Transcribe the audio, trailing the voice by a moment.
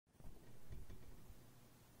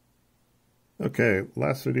Okay,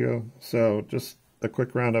 last video. So just a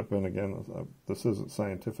quick roundup, and again, this isn't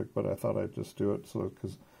scientific, but I thought I'd just do it so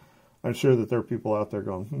because I'm sure that there are people out there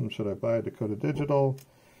going, should I buy a Dakota Digital?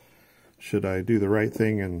 Should I do the right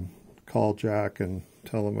thing and call Jack and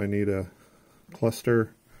tell him I need a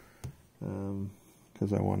cluster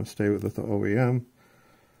because I want to stay with the OEM,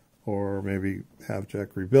 or maybe have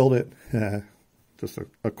Jack rebuild it? Just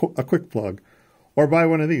a quick plug. Or buy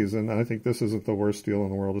one of these, and I think this isn't the worst deal in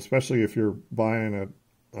the world, especially if you're buying it,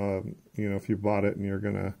 if you bought it and you're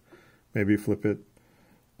going to maybe flip it,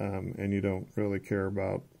 and you don't really care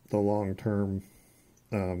about the long-term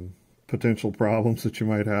potential problems that you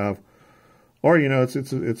might have. Or,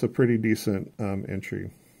 it's a pretty decent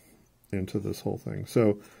entry into this whole thing.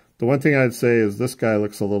 So the one thing I'd say is this guy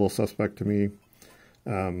looks a little suspect to me.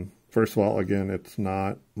 First of all, again, it's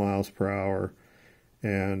not miles per hour.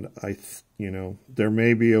 And there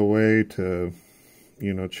may be a way to,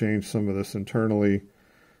 change some of this internally.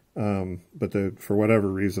 But for whatever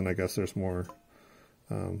reason, I guess there's more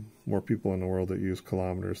people in the world that use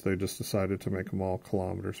kilometers. They just decided to make them all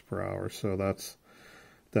kilometers per hour. So that's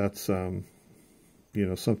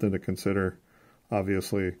something to consider,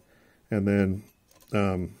 obviously. And then,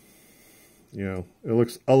 it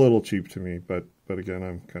looks a little cheap to me, but again,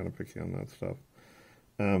 I'm kind of picky on that stuff.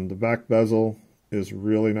 The back bezel is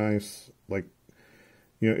really nice. Like,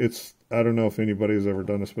 I don't know if anybody's ever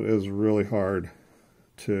done this, but it is really hard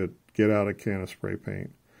to get out a can of spray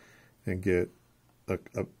paint and get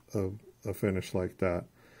a finish like that.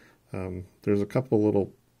 There's a couple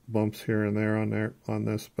little bumps here and there on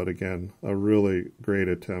this, but again, a really great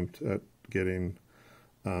attempt at getting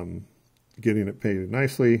it painted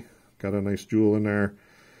nicely. Got a nice jewel in there.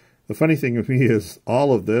 The funny thing with me is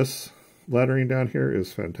all of this lettering down here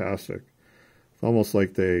is fantastic. It's almost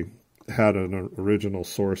like they had an original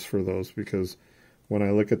source for those, because when I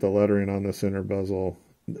look at the lettering on this inner bezel,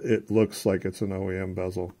 it looks like it's an OEM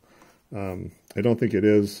bezel. I don't think it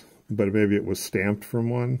is, but maybe it was stamped from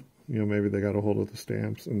one. Maybe they got a hold of the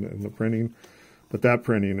stamps and the printing. But that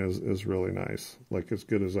printing is really nice, like as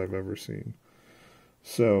good as I've ever seen.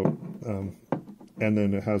 So, and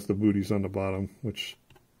then it has the booties on the bottom, which,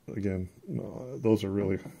 again, those are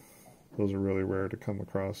really rare to come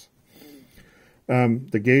across.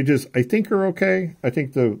 The gauges, I think, are okay. I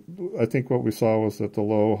think what we saw was that the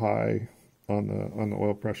low high on the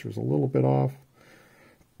oil pressure is a little bit off.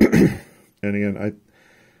 And again,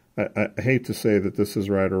 I hate to say that this is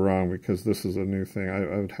right or wrong, because this is a new thing.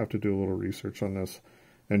 I would have to do a little research on this.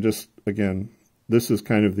 And just, again, this is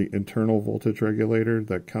kind of the internal voltage regulator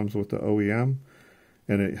that comes with the OEM,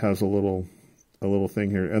 and it has a little thing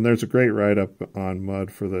here. And there's a great write-up on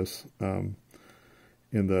Mud for this in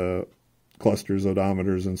the clusters,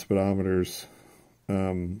 odometers, and speedometers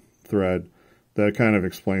thread that kind of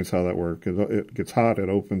explains how that works. It gets hot, it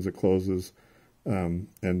opens, it closes, and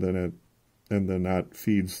then that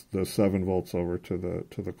feeds the 7 volts over to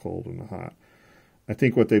the cold and the hot. I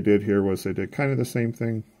think what they did here was they did kind of the same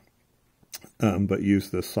thing, but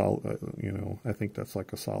used this solid, I think that's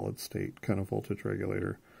like a solid state kind of voltage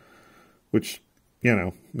regulator, which,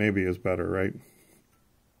 maybe is better, right?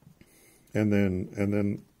 And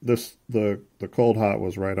then the cold hot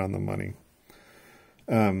was right on the money.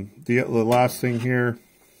 The last thing here,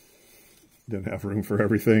 didn't have room for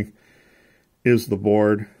everything, is the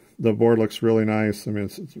board. The board looks really nice. I mean,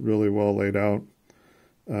 it's really well laid out.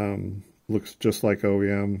 Looks just like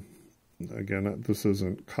OEM. Again, this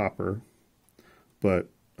isn't copper, but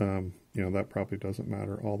that probably doesn't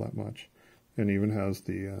matter all that much. And even has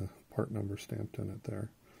the part number stamped in it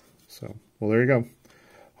there. So, well, there you go.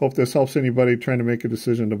 Hope this helps anybody trying to make a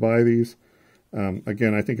decision to buy these.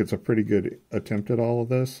 Again, I think it's a pretty good attempt at all of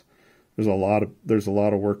this. There's a lot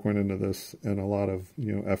of work went into this, and a lot of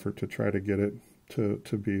effort to try to get it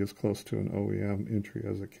to be as close to an OEM entry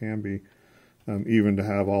as it can be, even to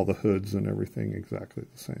have all the hoods and everything exactly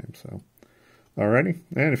the same. So, alrighty,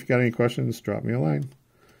 and if you got any questions, drop me a line.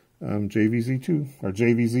 JVZ2 or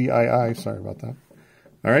JVZII. Sorry about that.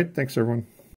 All right, thanks everyone.